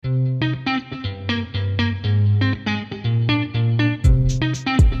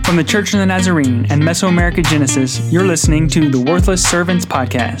From the Church of the Nazarene and Mesoamerica Genesis, you're listening to the Worthless Servants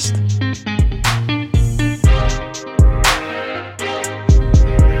Podcast.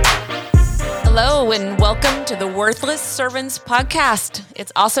 Hello and welcome to the Worthless Servants Podcast.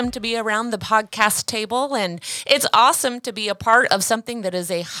 It's awesome to be around the podcast table, and it's awesome to be a part of something that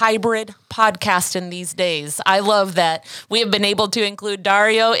is a hybrid podcast in these days. I love that we have been able to include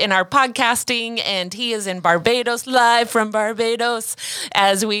Dario in our podcasting, and he is in Barbados, live from Barbados,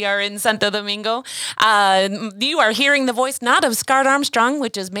 as we are in Santo Domingo. You are hearing the voice not of Scott Armstrong,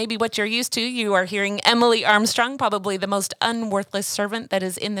 which is maybe what you're used to. You are hearing Emily Armstrong, probably the most unworthless servant that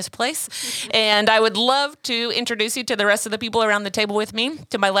is in this place. And I would love to introduce you to the rest of the people around the table with me.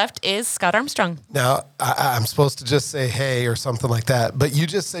 To my left is Scott Armstrong. Now, I'm supposed to just say hey or something like that, but you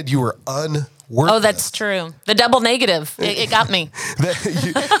just said you were unworthless. Oh, that's true. The double negative. It got me.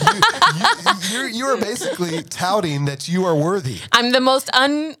 You are basically touting that you are worthy. I'm the most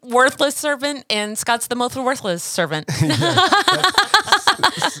unworthless servant, and Scott's the most worthless servant.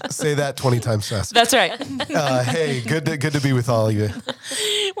 Say that 20 times fast. That's right. Hey, good to be with all of you.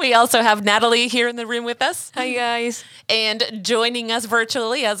 We also have Nathalie here in the room with us. Hi, guys. And joining us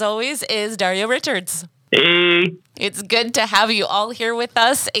virtually, as always, is Dario Richards. Hey. It's good to have you all here with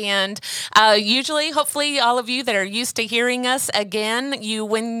us, and usually, hopefully, all of you that are used to hearing us again,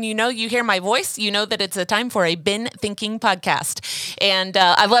 when you hear my voice, you know that it's a time for a Been Thinking podcast. And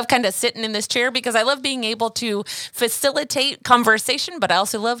I love kind of sitting in this chair because I love being able to facilitate conversation, but I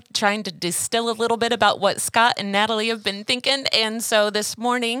also love trying to distill a little bit about what Scott and Nathalie have been thinking. And so this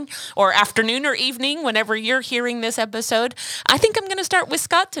morning, or afternoon, or evening, whenever you're hearing this episode, I think I'm going to start with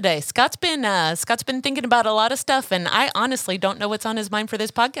Scott today. Scott's been thinking about a lot of stuff. And I honestly don't know what's on his mind for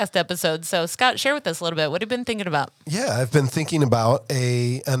this podcast episode. So, Scott, share with us a little bit. What have you been thinking about? Yeah, I've been thinking about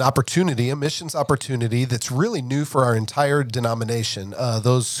an opportunity, a missions opportunity that's really new for our entire denomination.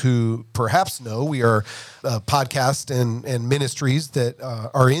 Those who perhaps know, we are a podcast and ministries that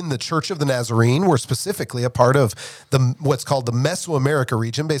are in the Church of the Nazarene. We're specifically a part of what's called the Mesoamerica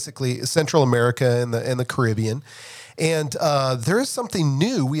region, basically Central America and the Caribbean. And there is something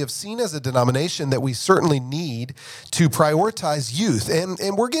new we have seen as a denomination that we certainly need to prioritize youth. And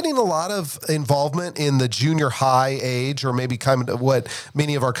we're getting a lot of involvement in the junior high age, or maybe kind of what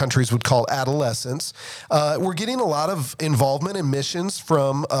many of our countries would call adolescence. We're getting a lot of involvement in missions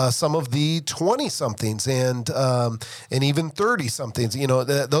from some of the 20-somethings and even 30-somethings. You know,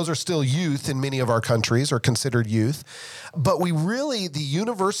 those are still youth in many of our countries, or considered youth. But the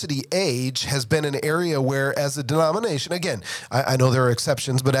university age has been an area where, as a denomination, again, I know there are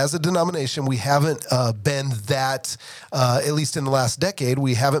exceptions, but as a denomination, we haven't been that, at least in the last decade,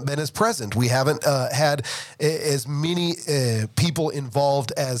 we haven't been as present. We haven't had as many people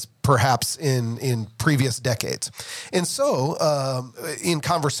involved as perhaps in previous decades. And so in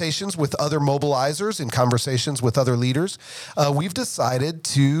conversations with other mobilizers, in conversations with other leaders, we've decided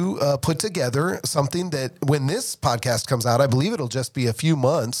to put together something that when this podcast comes out, I believe it'll just be a few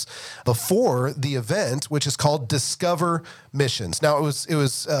months before the event, which is called Discover Missions. Now, it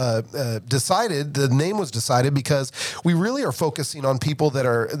was decided, the name was decided because we really are focusing on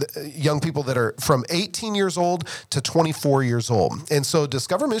young people that are from 18 years old to 24 years old. And so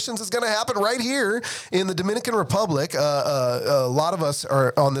Discover Missions is going to happen right here in the Dominican Republic. A lot of us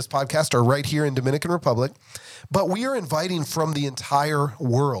are on this podcast are right here in Dominican Republic. But we are inviting from the entire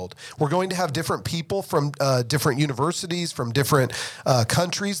world. We're going to have different people from different universities, from different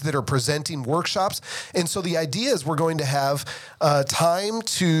countries that are presenting workshops. And so the idea is we're going to have time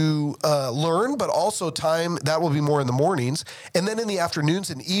to learn, but also time, that will be more in the mornings. And then in the afternoons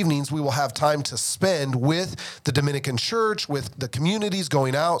and evenings, we will have time to spend with the Dominican church, with the communities,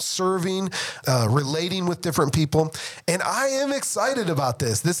 going out, serving, relating with different people. And I am excited about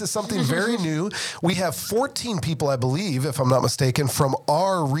this. This is something very new. We have 14 people, I believe, if I'm not mistaken, from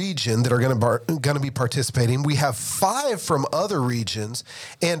our region that are going to be participating. We have 5 from other regions,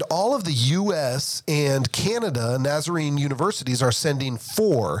 and all of the U.S. and Canada Nazarene universities are sending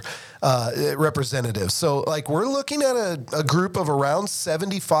 4 representatives. So, we're looking at a group of around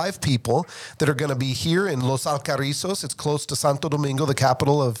 75 people that are going to be here in Los Alcarrizos. It's close to Santo Domingo, the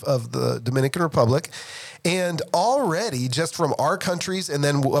capital of the Dominican Republic. And already, just from our countries and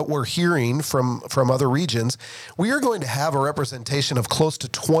then what we're hearing from other regions, we are going to have a representation of close to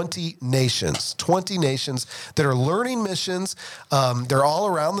 20 nations that are learning missions. They're all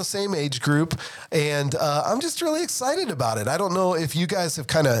around the same age group. And I'm just really excited about it. I don't know if you guys have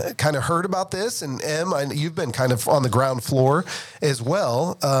kind of heard about this. And Em, you've been kind of on the ground floor as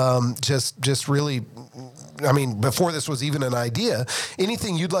well. Just really, I mean, before this was even an idea,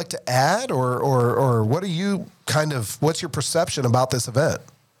 anything you'd like to add or what are you what's your perception about this event?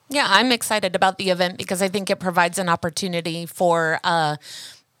 Yeah, I'm excited about the event because I think it provides an opportunity for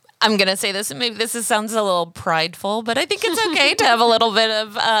I'm going to say this, and maybe sounds a little prideful, but I think it's okay to have a little bit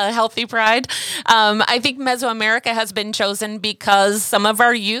of healthy pride. I think Mesoamerica has been chosen because some of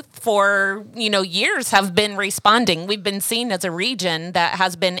our youth for, years have been responding. We've been seen as a region that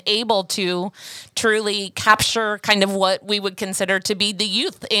has been able to truly capture kind of what we would consider to be the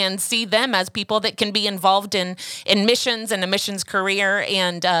youth and see them as people that can be involved in missions and a missions career.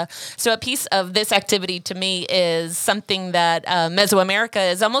 And so a piece of this activity to me is something that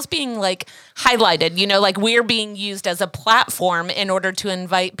Mesoamerica is almost being like highlighted, like we're being used as a platform in order to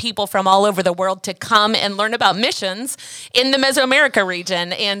invite people from all over the world to come and learn about missions in the Mesoamerica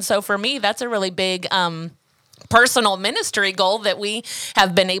region. And so for me, that's a really big personal ministry goal that we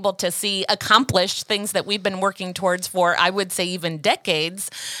have been able to see accomplish, things that we've been working towards for, I would say, even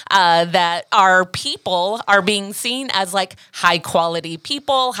decades, that our people are being seen as like high quality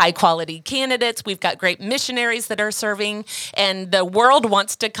people, high quality candidates. We've got great missionaries that are serving, and the world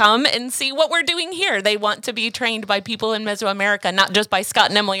wants to come and see what we're doing here. They want to be trained by people in Mesoamerica, not just by Scott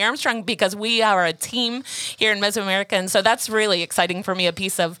and Emily Armstrong, because we are a team here in Mesoamerica. And so that's really exciting for me, a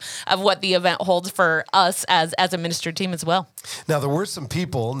piece of what the event holds for us as a ministry team as well. Now, there were some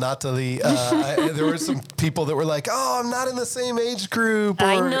people, Nathalie, there were some people that were like, oh, I'm not in the same age group.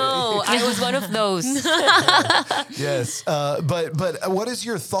 I know. I was one of those. Yes. But what is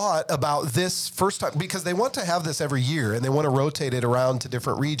your thought about this first time? Because they want to have this every year and they want to rotate it around to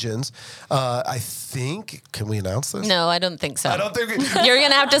different regions. I think, can we announce this? No, I don't think so. I don't think You're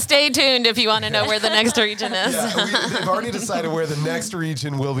going to have to stay tuned if you want to know where the next region is. Yeah, they've already decided where the next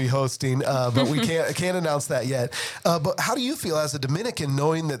region will be hosting, but we can't announce that yet. But how do you feel as a Dominican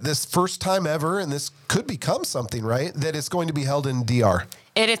knowing that this first time ever, and this could become something, right, that it's going to be held in DR?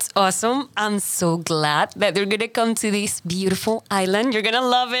 It is awesome. I'm so glad that they're gonna come to this beautiful island. You're gonna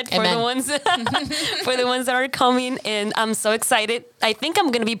love it for Amen. the ones for the ones that are coming, and I'm so excited. I think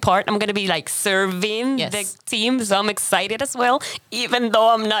I'm gonna be I'm gonna be like serving the team, so I'm excited as well. Even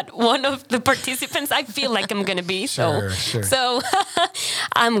though I'm not one of the participants, I feel like I'm gonna be. Sure. So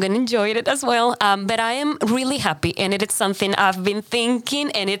I'm gonna enjoy it as well. But I am really happy, and it is something I've been thinking,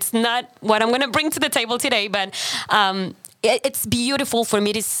 and it's not what I'm gonna bring to the table today, but. It's beautiful for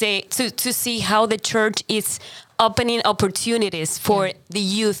me to see how the church is opening opportunities for the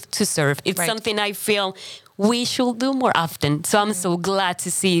youth to serve. It's something I feel we should do more often. So I'm so glad to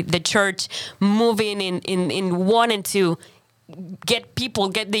see the church moving in wanting to get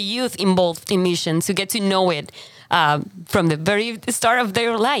the youth involved in missions, to get to know it from the very start of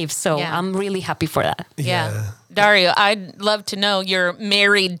their lives. So I'm really happy for that. Yeah. Dario, I'd love to know, you're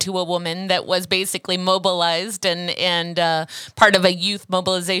married to a woman that was basically mobilized and part of a youth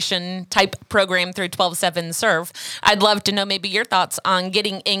mobilization type program through 12-7 Serve. I'd love to know maybe your thoughts on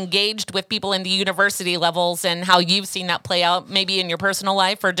getting engaged with people in the university levels and how you've seen that play out maybe in your personal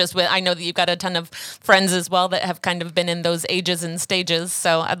life, or just I know that you've got a ton of friends as well that have kind of been in those ages and stages.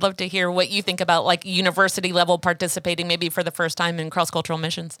 So I'd love to hear what you think about like university level participating maybe for the first time in cross-cultural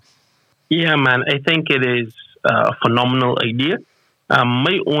missions. Yeah, man, I think it is a phenomenal idea.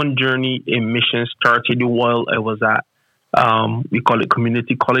 My own journey in mission started while I was at, we call it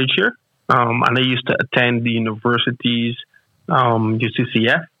community college here. And I used to attend the university's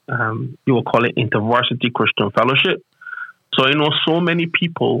UCCF. You will call it InterVarsity Christian Fellowship. So I know so many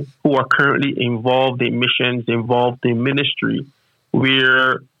people who are currently involved in missions, involved in ministry,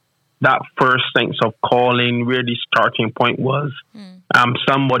 where that first sense of calling, where the starting point was.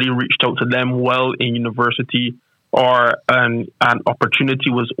 Somebody reached out to them while in university, or an opportunity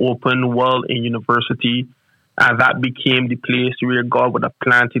was open while in university, and that became the place where God would have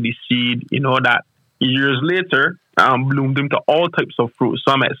planted the seed, that years later bloomed into all types of fruit.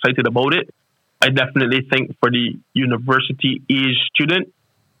 So I'm excited about it. I definitely think for the university age student,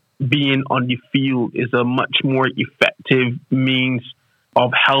 being on the field is a much more effective means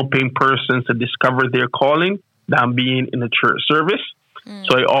of helping persons to discover their calling than being in a church service.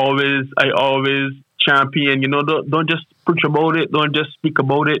 So I always champion, don't just preach about it, don't just speak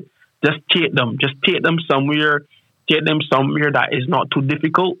about it, just take them somewhere that is not too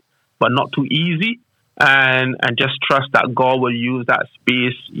difficult, but not too easy, and just trust that God will use that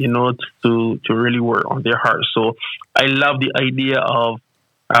space, to really work on their hearts. So I love the idea of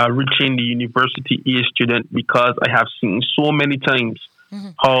reaching the university age student, because I have seen so many times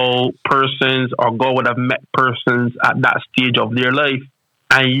how persons, or God would have met persons at that stage of their life,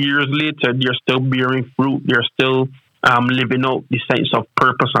 and years later they're still bearing fruit. They're still living out the sense of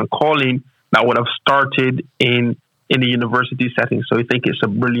purpose and calling that would have started in the university setting. So I think it's a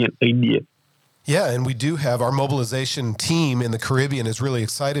brilliant idea. Yeah, and we do have our mobilization team in the Caribbean is really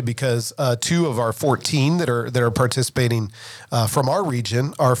excited because 2 of our 14 that are participating from our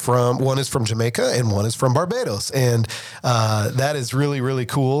region are one is from Jamaica and one is from Barbados, and that is really, really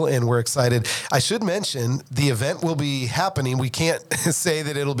cool, and we're excited. I should mention the event will be happening. We can't say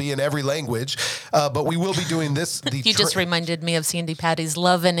that it'll be in every language, but we will be doing this. You just reminded me of Sandy Patty's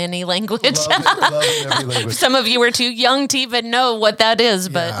love in any language. Love in every language. Some of you are too young to even know what that is,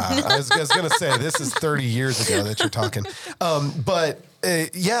 but yeah, I was going to say this is 30 years ago that you're talking, but.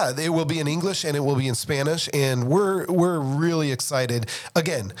 Yeah, it will be in English and it will be in Spanish, and we're really excited.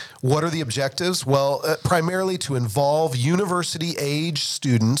 Again, what are the objectives? Well, primarily to involve university-age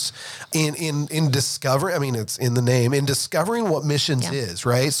students in discovering. I mean, it's in the name, in discovering what missions is,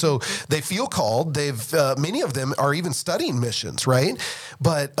 right? So they feel called. Many of them are even studying missions, right?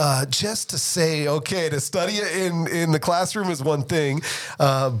 But just to say, okay, to study it in the classroom is one thing,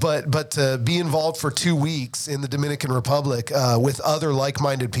 but to be involved for 2 weeks in the Dominican Republic with other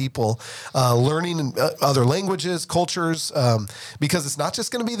like-minded people, learning other languages, cultures, because it's not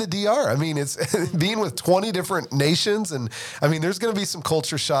just going to be the DR. I mean, it's being with 20 different nations, and I mean, there's going to be some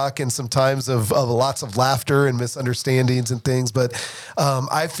culture shock and some times of lots of laughter and misunderstandings and things. But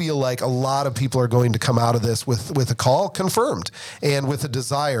I feel like a lot of people are going to come out of this with a call confirmed and with a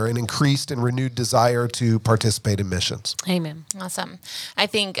desire, an increased and renewed desire to participate in missions. Amen. Awesome. I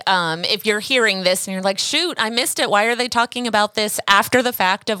think if you're hearing this and you're like, shoot, I missed it. Why are they talking about this after the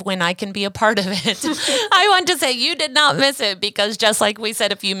fact of when I can be a part of it? I want to say you did not miss it, because just like we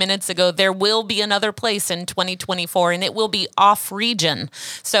said a few minutes ago, there will be another place in 2024, and it will be off region.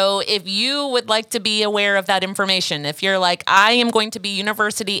 So if you would like to be aware of that information, if you're like, I am going to be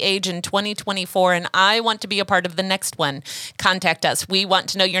university age in 2024 and I want to be a part of the next one, contact us. We want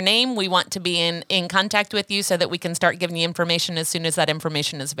to know your name. We want to be in contact with you so that we can start giving you information as soon as that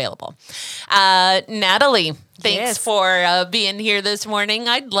information is available. Nathalie, thanks for being here this morning.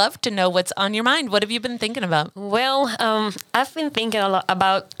 I'd love to know what's on your mind. What have you been thinking about? Well, I've been thinking a lot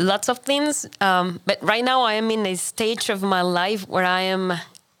about lots of things, but right now I am in a stage of my life where I am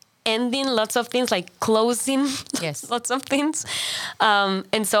ending lots of things, like closing lots of things.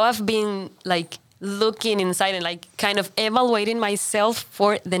 And so I've been like looking inside and like kind of evaluating myself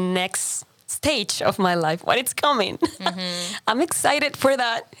for the next stage of my life, what it's coming. Mm-hmm. I'm excited for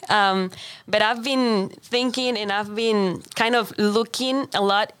that. But I've been thinking and I've been kind of looking a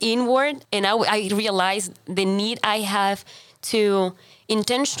lot inward, and I realized the need I have to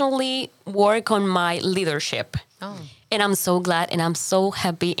intentionally work on my leadership. Oh. And I'm so glad and I'm so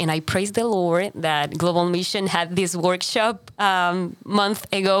happy, and I praise the Lord that Global Mission had this workshop month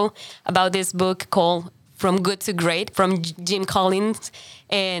ago about this book called From Good to Great from Jim Collins.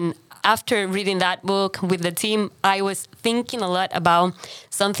 And after reading that book with the team, I was thinking a lot about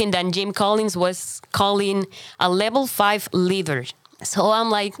something that Jim Collins was calling a level 5 leader. So I'm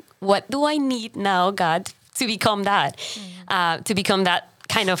like, what do I need now, God, to become that? To become that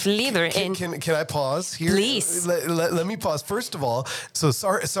kind of leader. Can I pause here? Please. Let me pause. First of all, so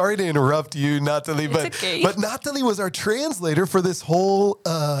sorry to interrupt you, Nathalie, but Nathalie was our translator for this whole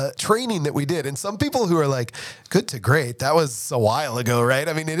training that we did. And some people who are like, good to great, that was a while ago, right?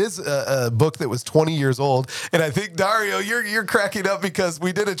 I mean, it is a book that was 20 years old. And I think, Dario, you're cracking up because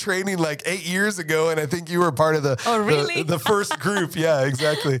we did a training like 8 years ago, and I think you were part of the first group. Yeah,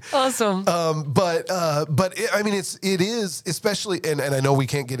 exactly. Awesome. But I mean, it is especially, and I know we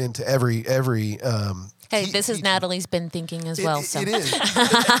can't get into every. Hey, this is Nathalie's been thinking as well. So. It is.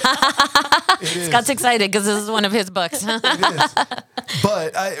 Scott's excited because this is one of his books. It is.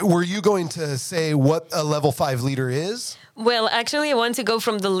 But were you going to say what a level 5 leader is? Well, actually, I want to go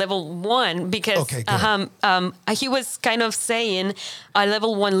from the level 1 because he was kind of saying a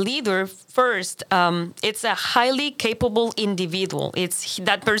level 1 leader first. It's a highly capable individual.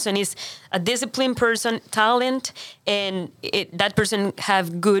 That person is a disciplined person, talent, and that person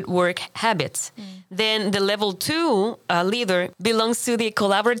have good work habits. Then the level 2 leader belongs to the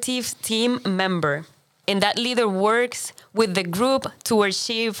collaborative team member, and that leader works with the group to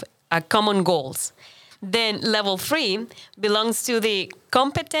achieve common goals. Then level 3 belongs to the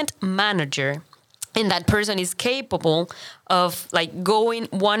competent manager, and that person is capable of like going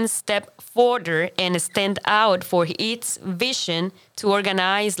one step further and stand out for its vision to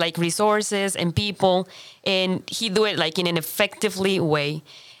organize like resources and people, and he do it like in an effectively way.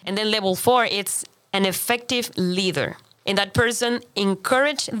 And then level 4, it's an effective leader, and that person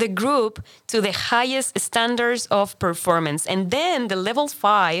encourage the group to the highest standards of performance. And then the level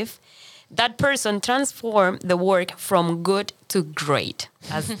 5, that person transform the work from good to great.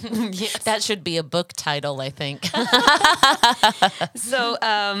 That should be a book title, I think. So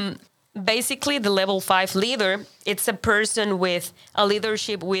basically the level 5 leader, it's a person with a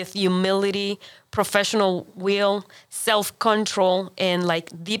leadership with humility, professional will, self-control, and like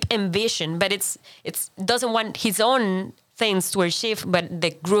deep ambition. But it's doesn't want his own things to achieve, but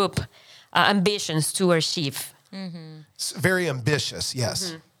the group ambitions to achieve. It's very ambitious,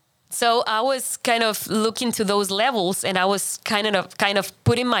 yes. So I was kind of looking to those levels, and I was kind of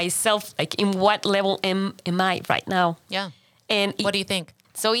putting myself like in what level am I right now? Yeah. And What do you think?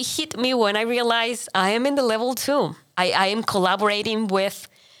 so it hit me when I realized I am in the level 2. I am collaborating with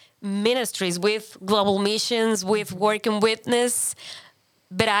ministries, with global missions, with work and witness.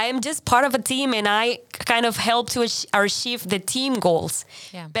 But I am just part of a team, and I kind of help to achieve the team goals.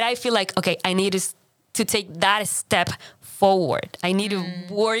 Yeah. But I feel like, okay, I need to take that step forward. I need to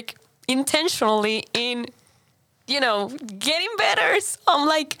work intentionally in, getting better. So I'm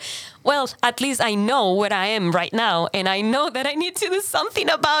like, well, at least I know where I am right now, and I know that I need to do something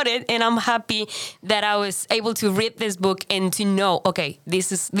about it. And I'm happy that I was able to read this book and to know, okay,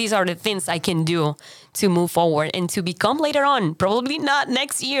 these are the things I can do to move forward and to become later on, probably not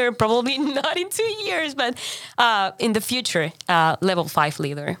next year, probably not in 2 years, but in the future, level 5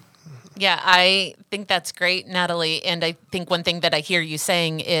 leader. Yeah, I think that's great, Nathalie. And I think one thing that I hear you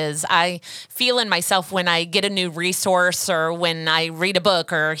saying is I feel in myself when I get a new resource or when I read a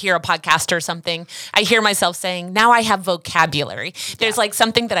book or hear a podcast or something, I hear myself saying, now I have vocabulary. There's like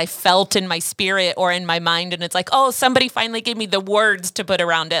something that I felt in my spirit or in my mind. And it's like, oh, somebody finally gave me the words to put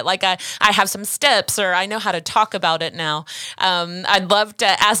around it. Like I have some steps or I know how to talk about it now. I'd love to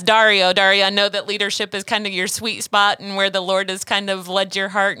ask Dario. Dario, I know that leadership is kind of your sweet spot and where the Lord has kind of led your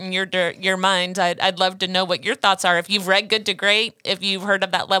heart and your mind. I'd love to know what your thoughts are. If you've read Good to Great, if you've heard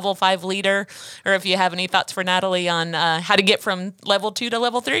of that level 5 leader, or if you have any thoughts for Nathalie on how to get from level 2 to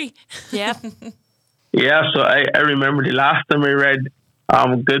level 3. Yeah. Yeah, so I remember the last time I read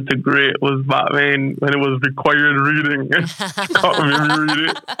Good to Great was back when it was required reading. Can't really read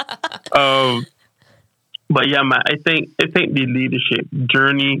it. But yeah, man, I think the leadership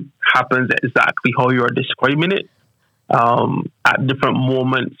journey happens exactly how you are describing it. At different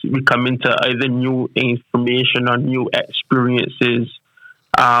moments, we come into either new information or new experiences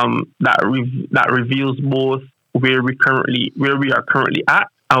that reveals both where we are currently at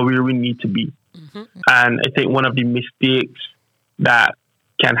and where we need to be. Mm-hmm. And I think one of the mistakes that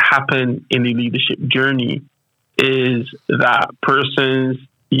can happen in the leadership journey is that persons,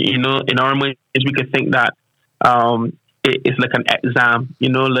 in our minds, we could think that it's like an exam,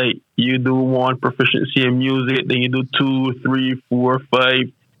 like you do 1 proficiency in music, then you do 2, 3, 4,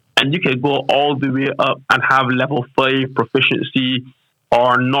 5, and you can go all the way up and have level 5 proficiency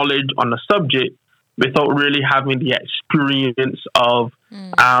or knowledge on a subject without really having the experience of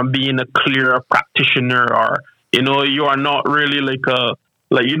being a clear practitioner, or you are not really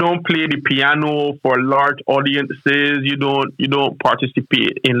like you don't play the piano for large audiences, you don't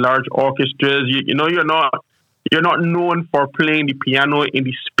participate in large orchestras, you're not known for playing the piano in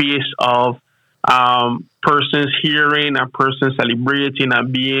the space of persons hearing and persons celebrating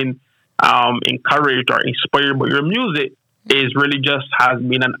and being encouraged or inspired by your music. Is really just has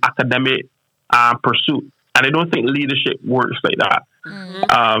been an academic pursuit. And I don't think leadership works like that.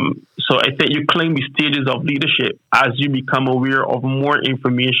 Mm-hmm. So I think you climb the stages of leadership as you become aware of more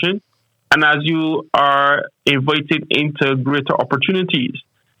information and as you are invited into greater opportunities.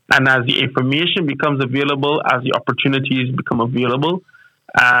 And as the information becomes available, as the opportunities become available,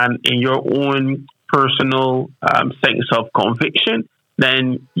 and in your own personal sense of conviction,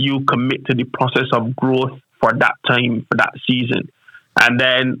 then you commit to the process of growth for that time, for that season. And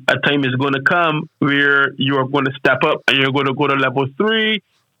then a time is going to come where you are going to step up and you're going to go to level 3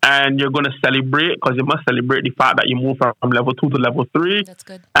 and you're going to celebrate, because you must celebrate the fact that you move from level 2 to level 3. That's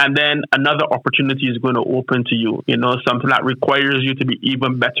good. And then another opportunity is going to open to you, something that requires you to be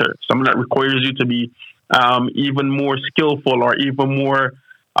even better, something that requires you to be even more skillful or even more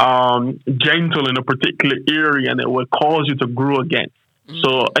gentle in a particular area, and it will cause you to grow again.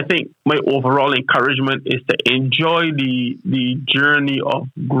 So I think my overall encouragement is to enjoy the journey of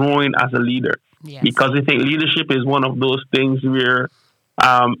growing as a leader. Yes. Because I think leadership is one of those things where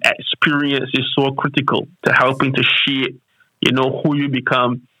experience is so critical to helping to shape, who you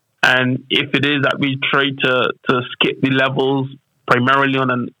become. And if it is that we try to skip the levels primarily on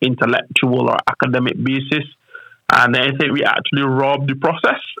an intellectual or academic basis, and I think we actually rob the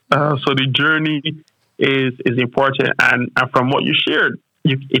process. So the journey is important. And from what you shared,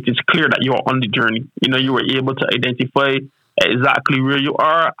 it is clear that you are on the journey. You were able to identify exactly where you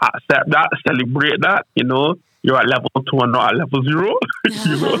are, accept that, celebrate that, you're at level 2 and not at level 0.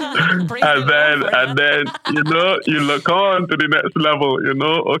 You know, and then you look on to the next level. You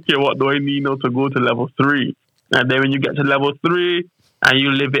know, okay, what do I need now to go to level 3? And then when you get to level 3 and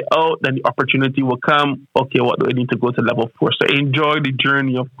you live it out, then the opportunity will come. Okay, what do I need to go to level 4? So enjoy the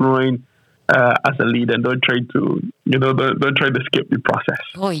journey of growing as a leader, and don't try to skip the process.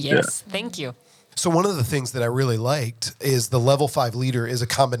 Oh yes, Thank you. So one of the things that I really liked is the level 5 leader is a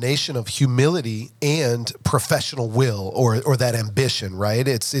combination of humility and professional will or that ambition, right?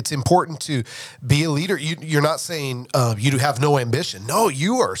 It's important to be a leader. You're not saying you have no ambition. No,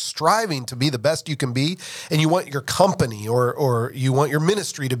 you are striving to be the best you can be, and you want your company or you want your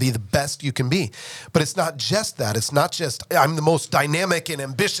ministry to be the best you can be. But it's not just that. It's not just I'm the most dynamic and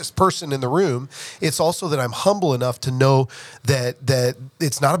ambitious person in the room. It's also that I'm humble enough to know that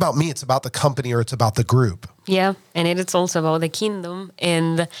it's not about me. It's about the company or it's about the group. Yeah, and it's also about the kingdom.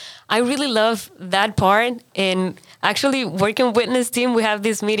 And I really love that part. And actually, working witness team, we have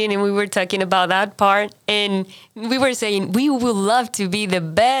this meeting and we were talking about that part. And we were saying we would love to be the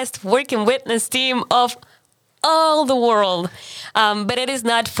best working witness team of all the world. But it is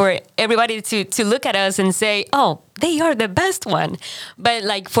not for everybody to look at us and say, oh, they are the best one. But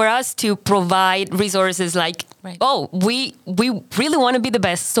like for us to provide resources like, right. Oh, we really want to be the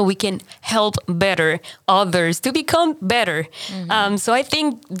best so we can help better others to become better. Mm-hmm. So I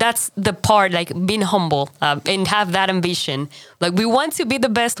think that's the part, like being humble and have that ambition. Like we want to be the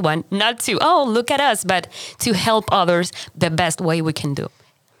best one, not to, oh, look at us, but to help others the best way we can do.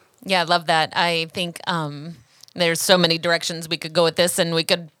 Yeah, I love that. I think there's so many directions we could go with this, and we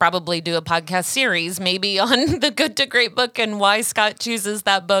could probably do a podcast series maybe on the Good to Great book and why Scott chooses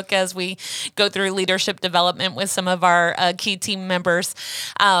that book as we go through leadership development with some of our key team members.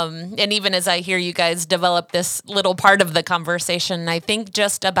 And even as I hear you guys develop this little part of the conversation, I think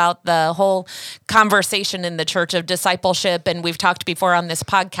just about the whole conversation in the church of discipleship, and we've talked before on this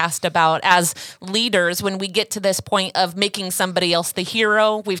podcast about as leaders, when we get to this point of making somebody else the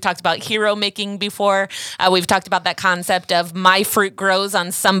hero, we've talked about hero making before, we've talked about that concept of my fruit grows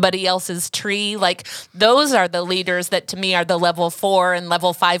on somebody else's tree. Like those are the leaders that to me are the level 4 and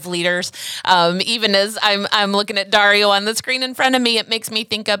level 5 leaders. Even as I'm looking at Dario on the screen in front of me, it makes me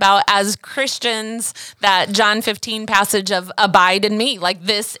think about as Christians, that John 15 passage of abide in me. Like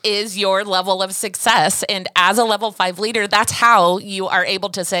this is your level of success. And as a level 5 leader, that's how you are able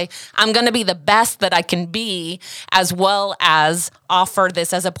to say, I'm going to be the best that I can be, as well as offer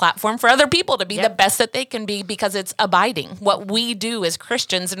this as a platform for other people to be the best that they can be, because it's abiding. What we do as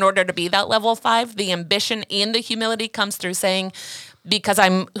Christians in order to be that level 5, the ambition and the humility comes through saying, because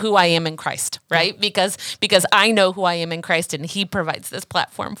I'm who I am in Christ, right? Because I know who I am in Christ and he provides this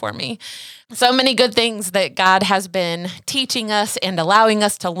platform for me. So many good things that God has been teaching us and allowing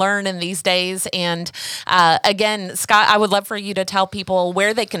us to learn in these days. And again, Scott, I would love for you to tell people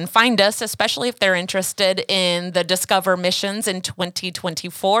where they can find us, especially if they're interested in the Discover missions in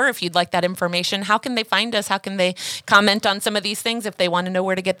 2024. If you'd like that information, how can they find us? How can they comment on some of these things if they want to know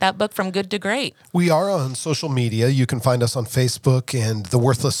where to get that book from Good to Great? We are on social media. You can find us on Facebook and the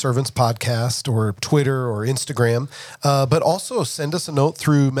Worthless Servants podcast, or Twitter or Instagram. But also send us a note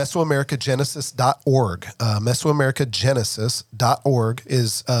through Mesoamericagenesis.org. Mesoamericagenesis.org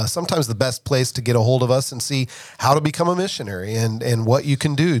is sometimes the best place to get a hold of us and see how to become a missionary and what you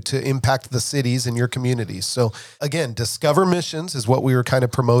can do to impact the cities in your communities. So again, Discover Missions is what we were kind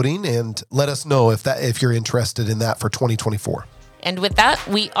of promoting, and let us know if you're interested in that for 2024. And with that,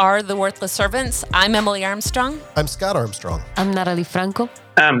 we are the Worthless Servants. I'm Emily Armstrong. I'm Scott Armstrong. I'm Nathalie Franco.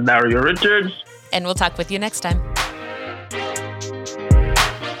 I'm Dario Richards. And we'll talk with you next time.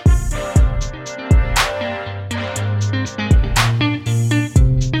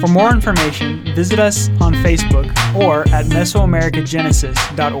 For more information, visit us on Facebook or at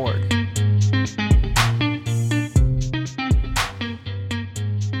Mesoamericagenesis.org.